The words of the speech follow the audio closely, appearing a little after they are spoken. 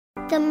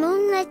The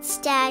Moonlit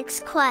Stag's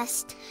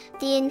Quest,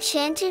 The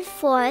Enchanted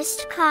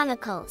Forest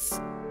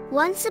Chronicles.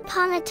 Once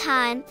upon a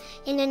time,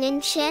 in an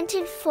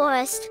enchanted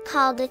forest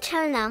called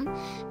Eternum,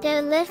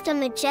 there lived a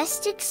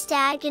majestic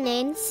stag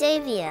named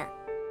Xavier.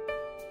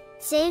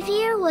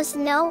 Xavier was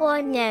no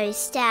ordinary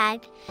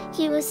stag,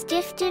 he was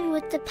gifted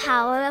with the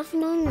power of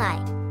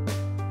moonlight.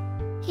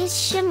 His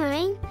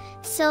shimmering,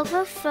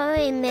 silver fur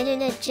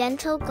emitted a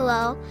gentle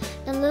glow,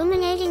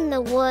 illuminating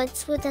the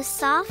woods with a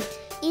soft,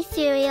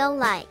 ethereal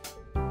light.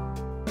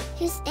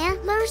 His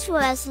antlers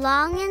were as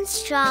long and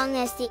strong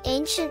as the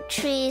ancient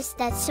trees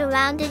that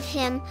surrounded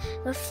him,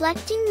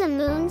 reflecting the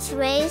moon's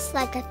rays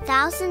like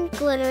 1,000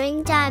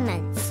 glittering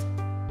diamonds.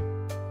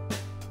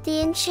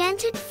 The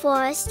enchanted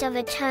forest of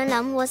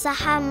Eternum was a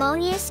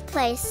harmonious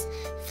place,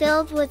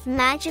 filled with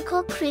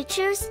magical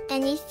creatures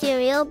and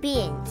ethereal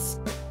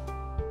beings.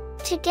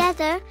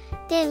 Together,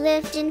 they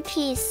lived in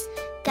peace,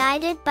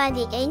 guided by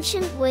the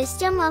ancient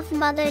wisdom of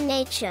Mother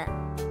Nature.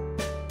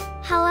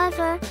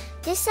 However,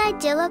 this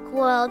idyllic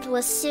world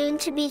was soon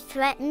to be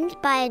threatened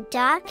by a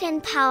dark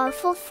and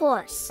powerful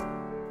force.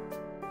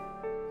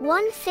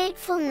 One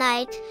fateful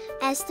night,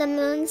 as the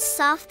moon's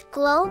soft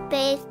glow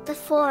bathed the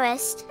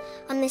forest,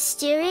 a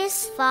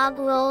mysterious fog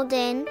rolled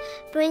in,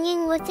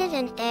 bringing with it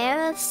an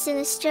air of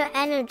sinister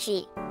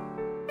energy.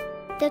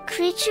 The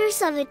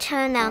creatures of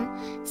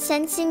Eternum,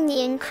 sensing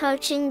the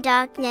encroaching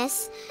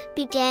darkness,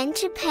 began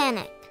to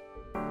panic.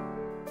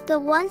 The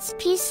once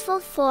peaceful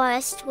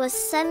forest was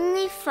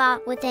suddenly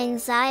fraught with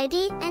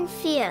anxiety and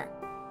fear.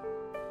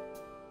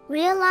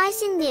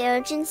 Realizing the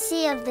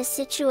urgency of the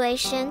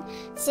situation,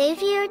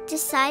 Xavier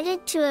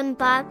decided to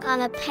embark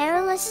on a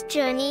perilous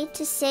journey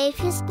to save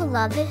his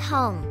beloved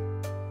home.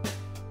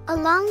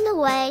 Along the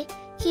way,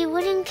 he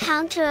would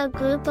encounter a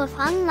group of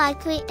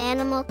unlikely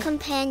animal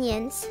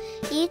companions,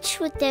 each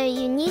with their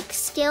unique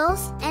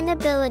skills and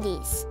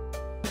abilities.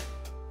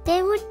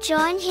 They would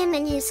join him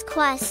in his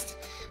quest,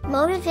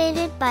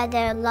 motivated by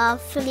their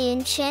love for the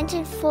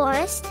enchanted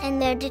forest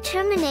and their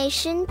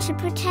determination to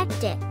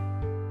protect it.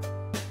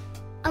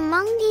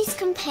 Among these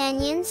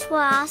companions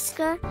were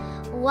Oscar,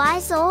 a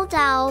wise old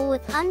owl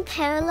with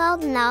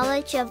unparalleled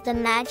knowledge of the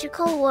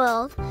magical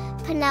world,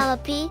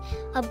 Penelope,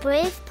 a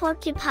brave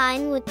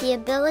porcupine with the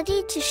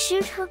ability to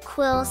shoot her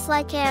quills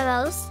like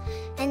arrows,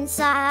 and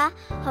Zara,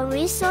 a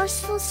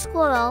resourceful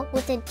squirrel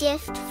with a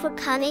gift for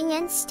cunning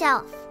and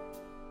stealth.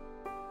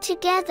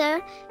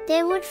 Together,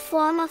 they would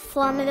form a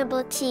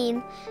formidable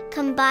team,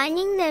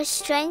 combining their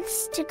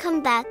strengths to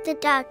combat the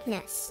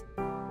darkness.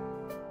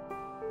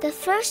 The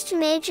first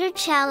major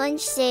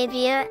challenge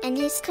Xavier and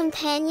his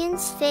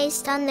companions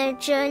faced on their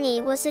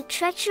journey was a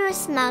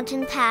treacherous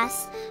mountain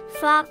pass,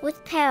 fraught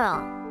with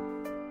peril.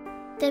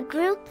 The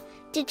group,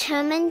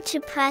 determined to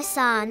press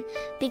on,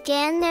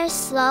 began their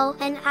slow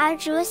and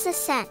arduous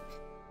ascent.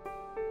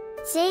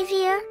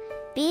 Xavier,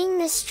 being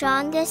the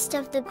strongest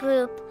of the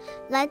group,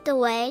 led the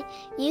way,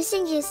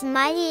 using his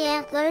mighty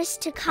antlers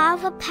to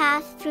carve a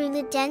path through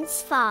the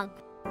dense fog.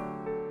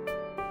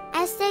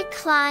 As they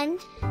climbed,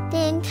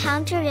 they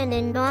encountered an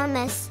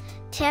enormous,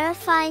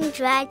 terrifying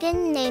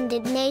dragon named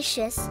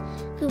Ignatius,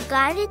 who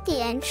guarded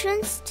the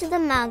entrance to the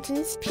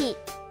mountain's peak.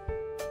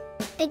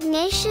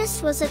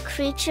 Ignatius was a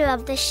creature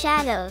of the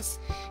shadows,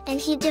 and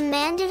he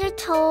demanded a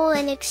toll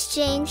in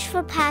exchange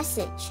for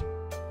passage.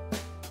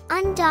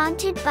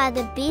 Undaunted by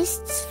the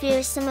beast's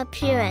fearsome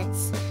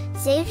appearance,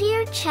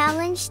 Xavier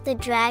challenged the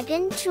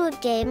dragon to a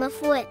game of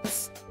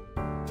wits.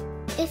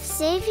 If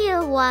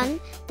Xavier won,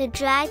 the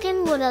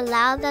dragon would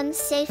allow them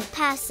safe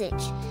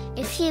passage.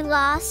 If he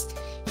lost,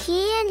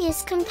 he and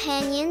his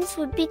companions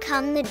would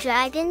become the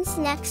dragon's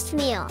next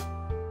meal.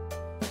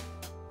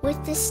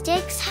 With the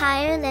stakes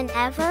higher than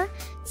ever,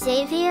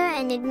 Xavier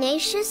and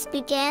Ignatius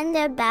began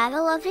their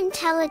battle of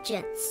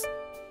intelligence.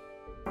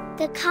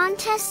 The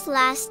contest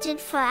lasted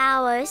for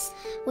hours,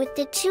 with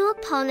the two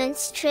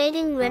opponents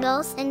trading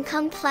riddles and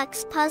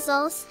complex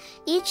puzzles,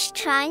 each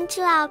trying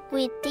to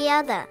outwit the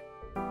other.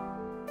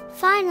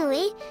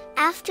 Finally,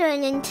 after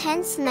an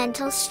intense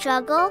mental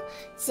struggle,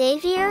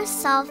 Xavier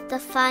solved the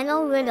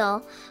final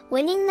riddle,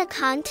 winning the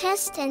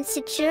contest and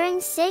securing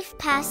safe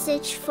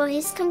passage for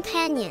his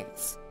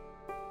companions.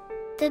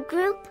 The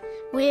group,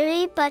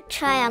 weary but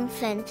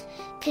triumphant,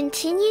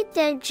 continued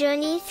their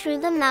journey through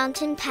the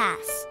mountain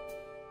pass.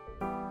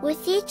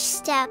 With each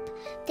step,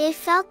 they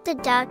felt the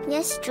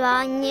darkness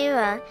drawing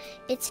nearer,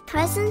 its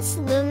presence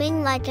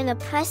looming like an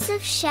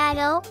oppressive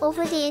shadow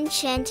over the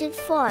enchanted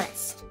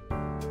forest.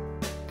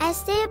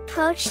 As they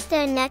approached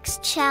their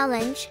next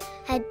challenge,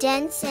 a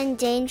dense and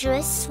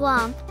dangerous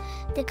swamp,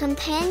 the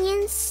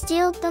companions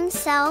steeled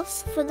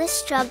themselves for the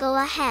struggle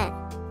ahead.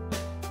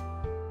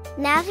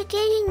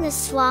 Navigating the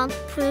swamp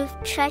proved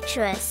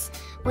treacherous,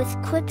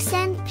 with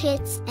quicksand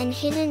pits and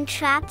hidden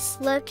traps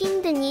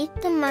lurking beneath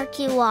the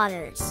murky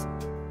waters.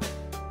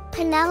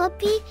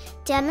 Penelope,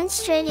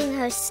 demonstrating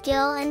her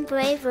skill and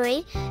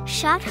bravery,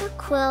 shot her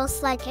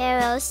quills like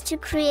arrows to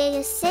create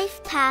a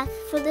safe path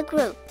for the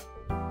group.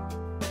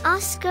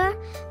 Oscar,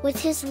 with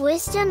his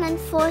wisdom and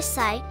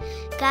foresight,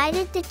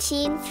 guided the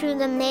team through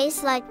the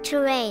maze-like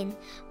terrain,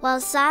 while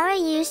Zara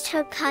used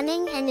her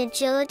cunning and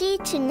agility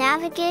to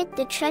navigate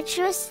the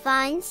treacherous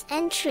vines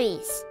and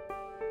trees.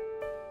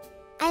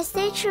 As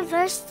they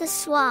traversed the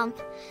swamp,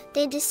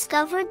 they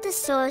discovered the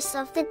source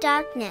of the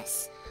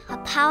darkness, a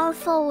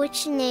powerful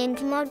witch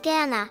named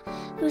Morgana,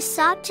 who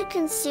sought to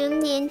consume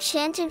the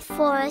Enchanted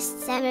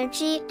Forest's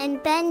energy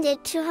and bend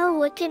it to her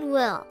wicked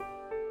will.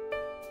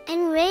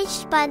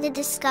 Enraged by the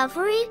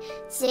discovery,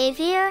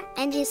 Xavier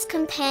and his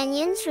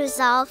companions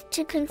resolved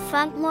to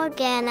confront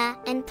Morgana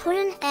and put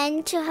an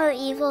end to her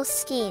evil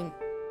scheme.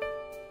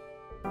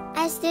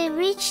 As they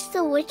reached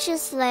the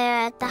witch's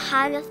lair at the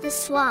heart of the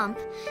swamp,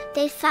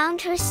 they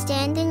found her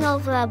standing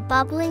over a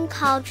bubbling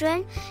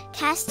cauldron,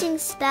 casting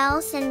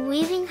spells and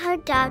weaving her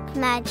dark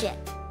magic.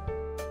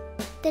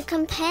 The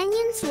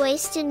companions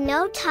wasted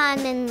no time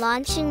in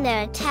launching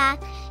their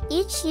attack,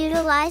 each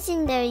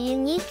utilizing their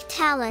unique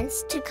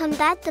talents to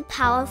combat the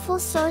powerful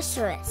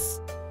sorceress.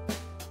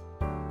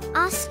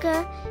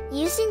 Oscar,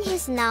 using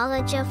his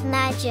knowledge of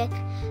magic,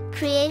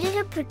 created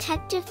a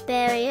protective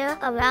barrier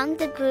around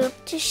the group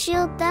to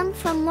shield them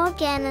from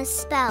Morgana's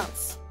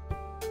spells.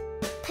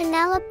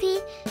 Penelope,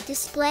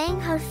 displaying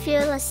her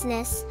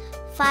fearlessness,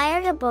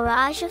 fired a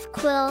barrage of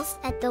quills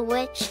at the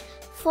witch,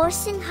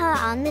 forcing her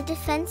on the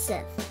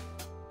defensive.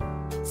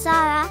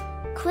 Zara,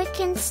 quick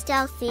and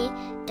stealthy,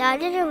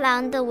 darted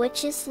around the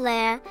witch's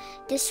lair,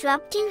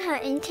 disrupting her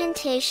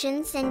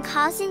incantations and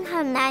causing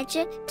her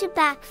magic to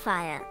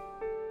backfire.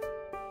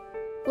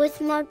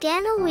 With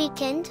Morgana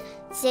weakened,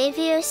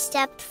 Xavier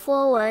stepped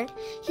forward,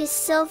 his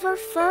silver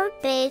fur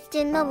bathed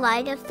in the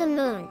light of the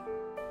moon.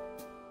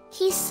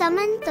 He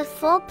summoned the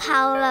full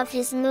power of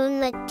his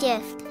moonlit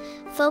gift,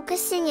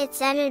 focusing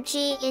its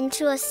energy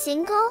into a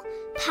single,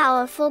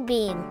 powerful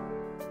beam.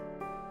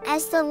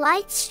 As the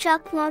light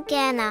struck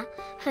Morgana,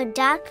 her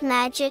dark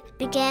magic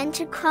began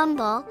to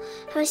crumble,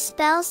 her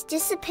spells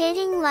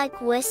dissipating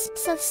like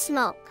wisps of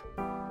smoke.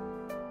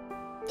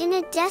 In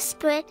a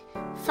desperate,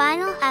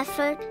 final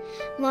effort,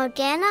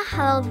 Morgana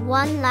hurled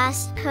one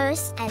last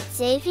curse at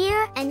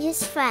Xavier and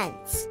his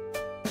friends.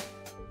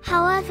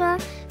 However,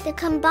 the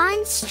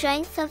combined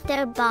strength of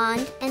their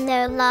bond and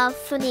their love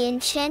for the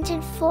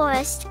Enchanted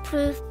Forest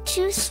proved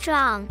too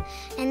strong,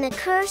 and the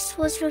curse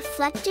was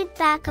reflected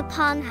back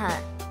upon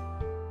her.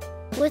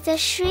 With a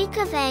shriek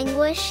of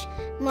anguish,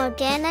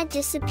 Morgana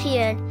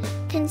disappeared,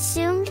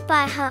 consumed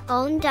by her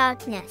own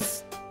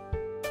darkness.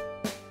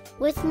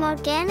 With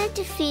Morgana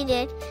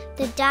defeated,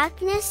 the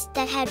darkness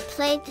that had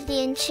plagued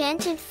the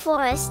Enchanted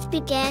Forest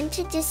began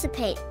to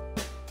dissipate.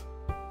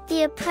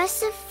 The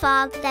oppressive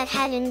fog that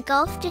had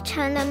engulfed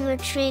Eternum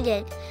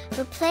retreated,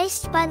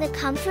 replaced by the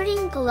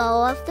comforting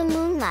glow of the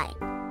moonlight.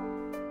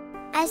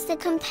 As the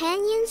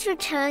companions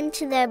returned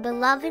to their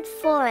beloved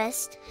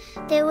forest,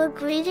 they were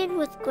greeted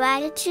with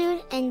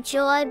gratitude and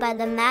joy by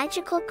the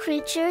magical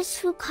creatures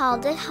who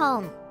called it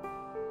home.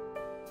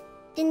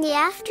 In the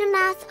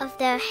aftermath of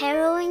their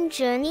harrowing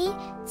journey,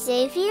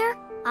 Xavier,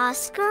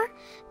 Oscar,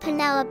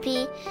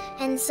 Penelope,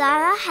 and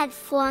Zara had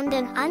formed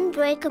an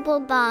unbreakable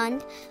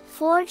bond,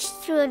 forged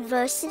through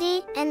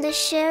adversity and the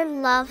shared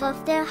love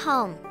of their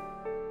home.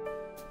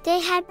 They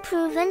had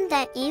proven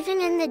that even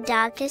in the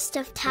darkest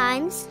of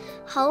times,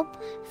 hope,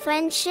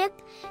 friendship,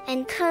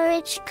 and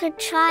courage could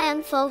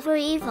triumph over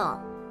evil.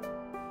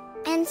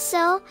 And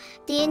so,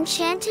 the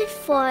Enchanted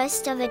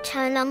Forest of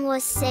Eternum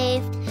was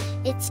saved,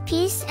 its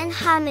peace and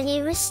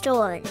harmony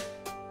restored.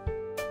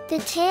 The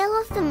tale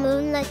of the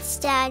Moonlit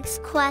Stag's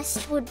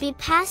quest would be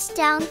passed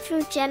down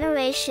through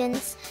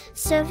generations,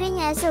 serving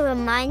as a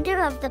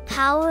reminder of the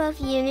power of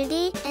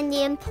unity and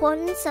the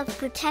importance of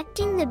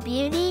protecting the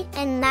beauty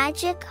and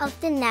magic of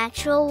the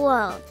natural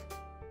world.